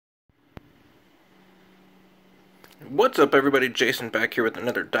What's up, everybody? Jason back here with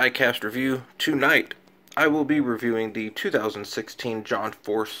another diecast review. Tonight I will be reviewing the 2016 John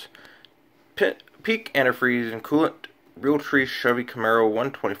Force Peak Antifreeze and Coolant Realtree Chevy Camaro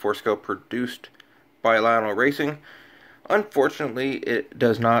 124 scale produced by Lionel Racing. Unfortunately, it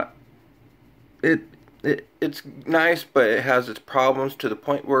does not it's nice, but it has its problems to the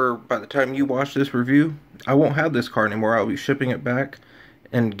point where by the time you watch this review, I won't have this car anymore. I'll be shipping it back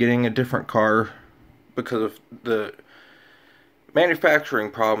and getting a different car because of the manufacturing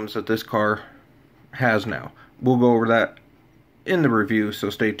problems that this car has now. We'll go over that in the review, so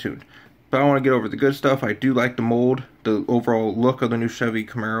stay tuned. But I want to get over the good stuff. I do like the mold, the overall look of the new Chevy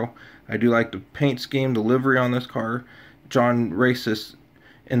Camaro. I do like the paint scheme, the livery on this car. John raced this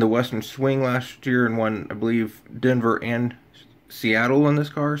in the Western Swing last year and won, I believe, Denver and Seattle in this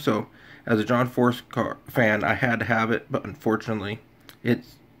car. So as a John Force car fan, I had to have it, but unfortunately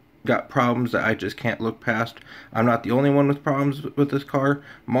it's got problems that I just can't look past. I'm not the only one with problems with this car.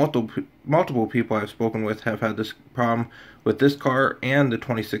 Multiple people I've spoken with have had this problem with this car and the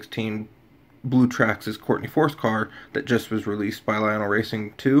 2016 Blue Traxxas Courtney Force car that just was released by Lionel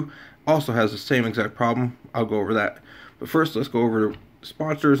Racing 2. Also has the same exact problem. I'll go over that. But first, let's go over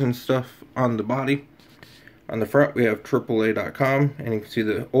sponsors and stuff on the body. On the front, we have AAA.com, and you can see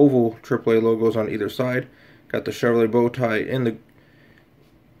the oval AAA logos on either side. Got the Chevrolet bow tie in the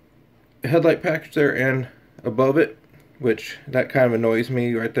headlight package there and above it, which that kind of annoys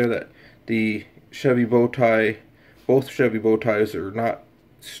me right there, that the Chevy bow tie, both Chevy bow ties are not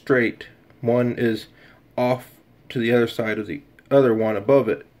straight. One is off to the other side of the other one above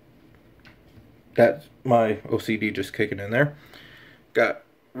it. That's my OCD just kicking in there. Got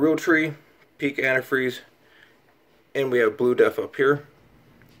Realtree, Peak Antifreeze, and we have Blue Def up here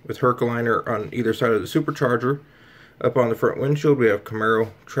with Herculiner on either side of the supercharger. Up on the front windshield, we have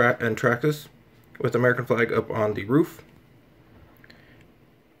Camaro and Traxxas with American flag up on the roof.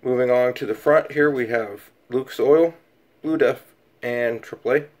 Moving on to the front here, we have Lucas Oil, Blue Def, and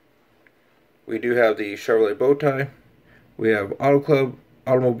AAA. We do have the Chevrolet bow tie. We have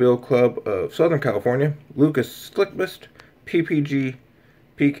Automobile Club of Southern California, Lucas Slick Mist, PPG,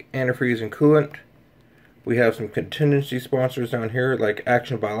 Peak Antifreeze and Coolant. We have some contingency sponsors down here like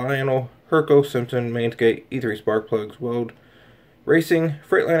Action by Lionel, Herco, Simpson, Mainsgate, E3 Spark Plugs, Weld Racing,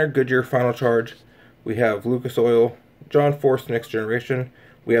 Freightliner, Goodyear, Final Charge. We have Lucas Oil, John Force Next Generation.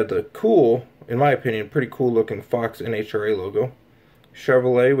 We have the cool, in my opinion, pretty cool looking Fox NHRA logo.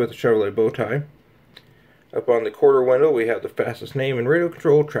 Chevrolet with a Chevrolet bow tie. Up on the quarter window, we have the fastest name in radio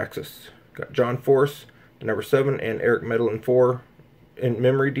control, Traxxas. Got John Force, the number 7, and Eric Medlin 4 in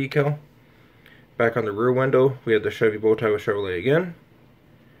memory decal. Back on the rear window, we have the Chevy bow tie with Chevrolet again.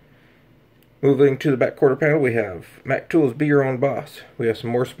 Moving to the back quarter panel, we have Mac Tools, Be Your Own Boss. We have some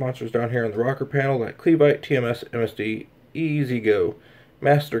more sponsors down here on the rocker panel like Clevite, TMS, MSD, Easy Go,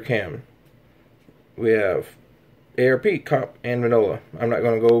 Mastercam. We have ARP, Comp, and Manola. I'm not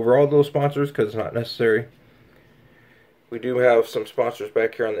going to go over all those sponsors because it's not necessary. We do have some sponsors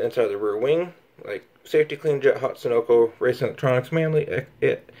back here on the inside of the rear wing, like Safety Clean, Jet Hot, Sunoco, Racing Electronics, Manly,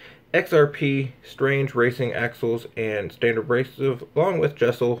 XRP, Strange Racing Axles, and Standard Abrasive, along with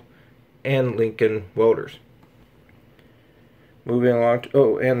Jessel and Lincoln Welders. Moving along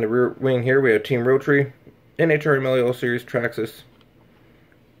to, and the rear wing here, we have Team Realtree, NHRA MLL Series, Traxxas.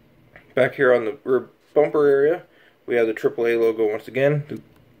 Back here on the rear bumper area, we have the AAA logo once again. The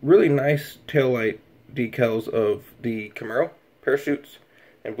really nice taillight decals of the Camaro, parachutes,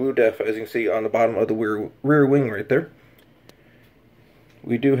 and Blue Def, as you can see on the bottom of the rear wing right there.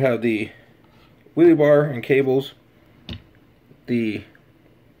 We do have the wheelie bar and cables. The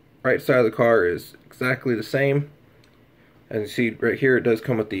right side of the car is exactly the same. As you see right here, it does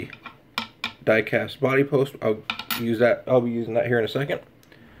come with the die-cast body post. I'll be using that here in a second.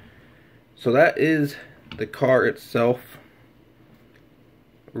 So that is the car itself.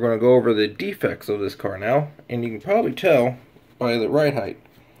 We're going to go over the defects of this car now, and you can probably tell by the ride height.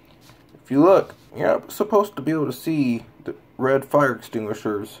 If you look, you're not supposed to be able to see the red fire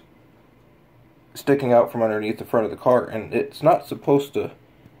extinguishers sticking out from underneath the front of the car, and it's not supposed to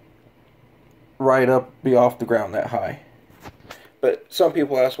be off the ground that high. But some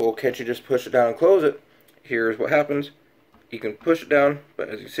people ask, well, can't you just push it down and close it? Here's what happens. You can push it down, but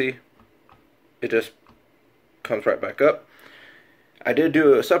as you see, it just comes right back up. I did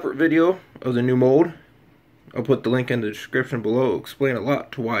do a separate video of the new mold. I'll put the link in the description below. It'll explain a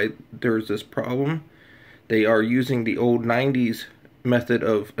lot to why there's this problem. They are using the old 90s method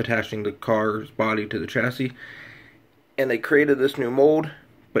of attaching the car's body to the chassis, and they created this new mold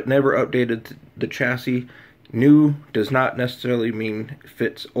but never updated the chassis. New does not necessarily mean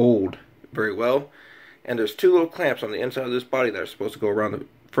fits old very well. And there's two little clamps on the inside of this body that are supposed to go around the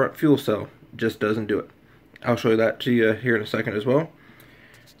front fuel cell. Just doesn't do it. I'll show you that to you here in a second as well.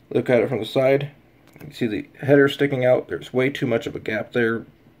 Look at it from the side. You can see the header sticking out. There's way too much of a gap there.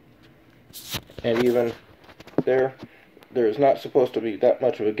 And even there is not supposed to be that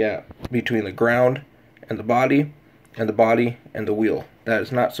much of a gap between the ground and the body and the wheel. That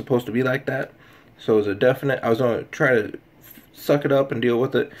is not supposed to be like that. So it's a definite, I was going to try to suck it up and deal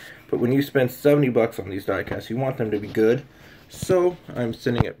with it, but when you spend 70 bucks on these die casts, you want them to be good. So I'm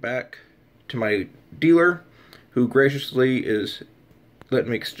sending it back to my dealer, who graciously is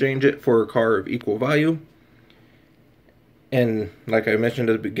letting me exchange it for a car of equal value. And like I mentioned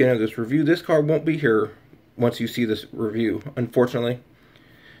at the beginning of this review, this car won't be here once you see this review, unfortunately.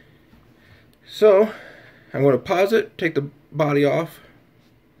 So I'm going to pause it, take the body off,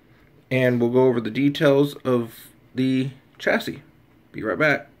 and we'll go over the details of the chassis. Be right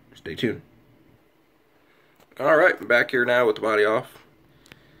back. Stay tuned. Alright, I'm back here now with the body off.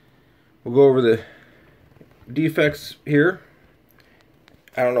 We'll go over the defects here.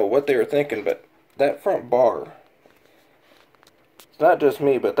 I don't know what they were thinking, but that front bar, it's not just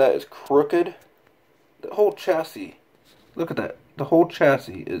me, but that is crooked. The whole chassis, look at that. The whole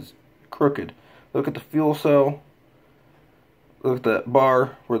chassis is crooked. Look at the fuel cell. Look at that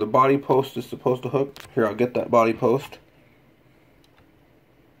bar where the body post is supposed to hook. Here, I'll get that body post.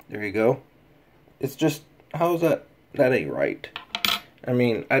 There you go. It's just, how is that? That ain't right. I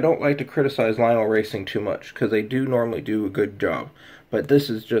mean, I don't like to criticize Lionel Racing too much, because they do normally do a good job. But this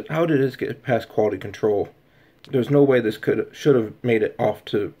is just, how did this get past quality control? There's no way this should have made it off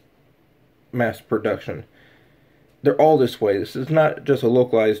to mass production. They're all this way. This is not just a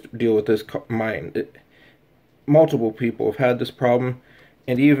localized deal with this mine. Multiple people have had this problem,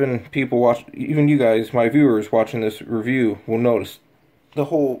 and even even you guys, my viewers watching this review, will notice the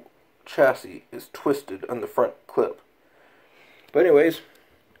whole chassis is twisted on the front clip. But anyways,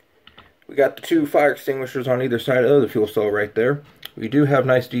 we got the two fire extinguishers on either side of the fuel cell right there. We do have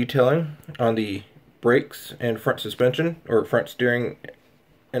nice detailing on the brakes and front suspension, or front steering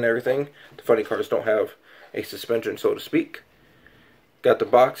and everything. The funny cars don't have a suspension, so to speak. Got the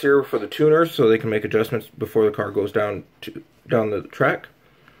box here for the tuners so they can make adjustments before the car goes down the track.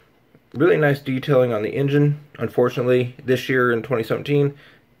 Really nice detailing on the engine. Unfortunately, this year in 2017,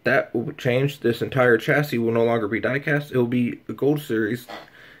 that will change. This entire chassis will no longer be die-cast. It will be the Gold Series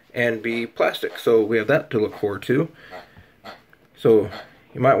and be plastic. So we have that to look forward to. So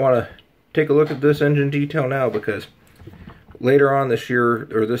you might want to take a look at this engine detail now, because later on this year,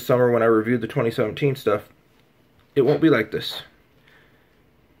 or this summer when I reviewed the 2017 stuff, it won't be like this.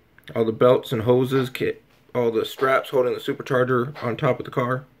 All the belts and hoses, all the straps holding the supercharger on top of the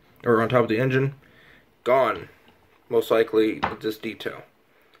car, or on top of the engine, gone, most likely with this detail.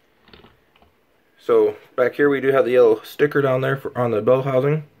 So back here we do have the yellow sticker down there on the bell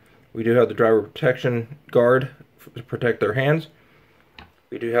housing. We do have the driver protection guard to protect their hands.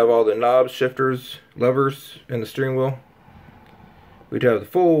 We do have all the knobs, shifters, levers, and the steering wheel. We do have the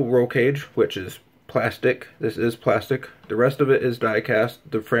full roll cage, which is plastic. This is plastic. The rest of it is die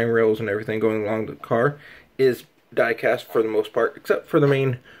cast. The frame rails and everything going along the car is die cast for the most part, except for the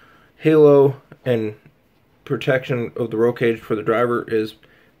main halo and protection of the roll cage for the driver is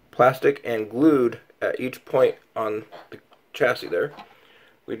plastic and glued at each point on the chassis there.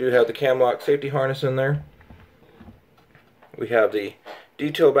 We do have the cam lock safety harness in there. We have the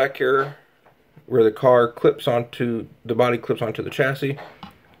detail back here where the car clips onto, the body clips onto the chassis.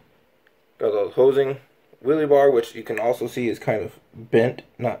 Got the hosing wheelie bar, which you can also see is kind of bent,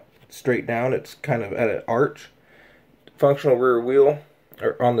 not straight down. It's kind of at an arch. Functional rear wheel,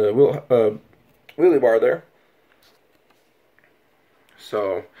 or on the wheelie bar there.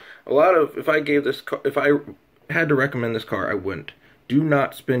 So a lot of, if I had to recommend this car, I wouldn't. Do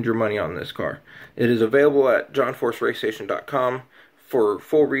not spend your money on this car. It is available at johnforceracestation.com for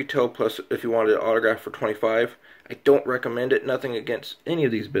full retail, plus if you wanted it autographed for $25. I don't recommend it. Nothing against any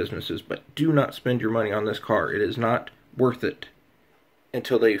of these businesses, but do not spend your money on this car. It is not worth it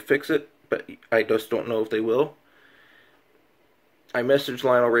until they fix it, but I just don't know if they will. I messaged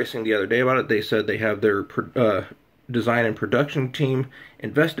Lionel Racing the other day about it. They said they have their design and production team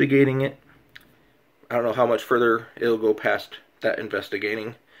investigating it. I don't know how much further it'll go past that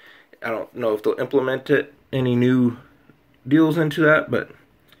investigating. I don't know if they'll implement it, any new deals into that, but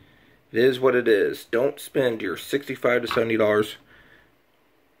it is what it is. Don't spend your $65 to $70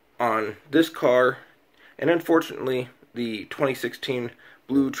 on this car. And unfortunately, the 2016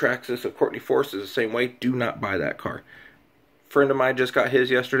 blue Traxxas of Courtney Force is the same way. Do not buy that car. A friend of mine just got his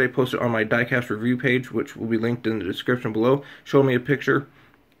yesterday, posted on my diecast review page, which will be linked in the description below. Showed me a picture.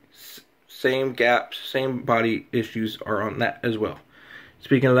 same gaps, same body issues are on that as well.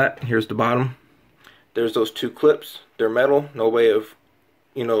 Speaking of that, here's the bottom. There's those two clips. They're metal, no way of,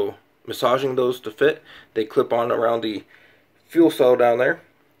 you know, massaging those to fit. They clip on around the fuel cell down there.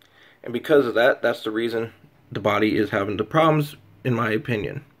 And because of that, that's the reason the body is having the problems, in my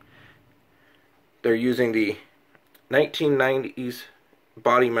opinion. They're using the 1990s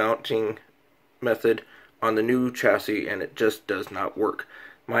body mounting method on the new chassis, and it just does not work.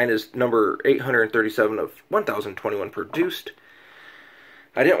 Mine is number 837 of 1021 produced.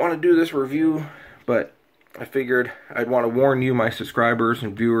 I didn't want to do this review, but I figured I'd want to warn you, my subscribers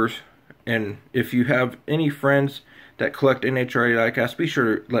and viewers, and if you have any friends that collect NHRA diecast, be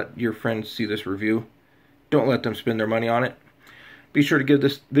sure to let your friends see this review. Don't let them spend their money on it. Be sure to give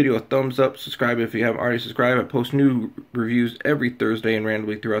this video a thumbs up, subscribe if you haven't already subscribed. I post new reviews every Thursday and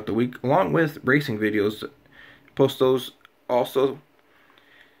randomly throughout the week, along with racing videos. Post those also.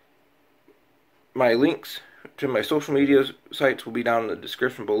 My links to my social media sites will be down in the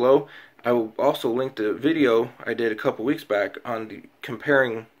description below. I will also link the video I did a couple weeks back on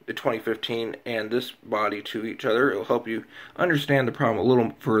comparing the 2015 and this body to each other. It will help you understand the problem a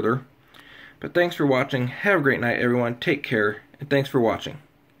little further. But thanks for watching. Have a great night, everyone. Take care, and thanks for watching.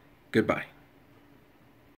 Goodbye.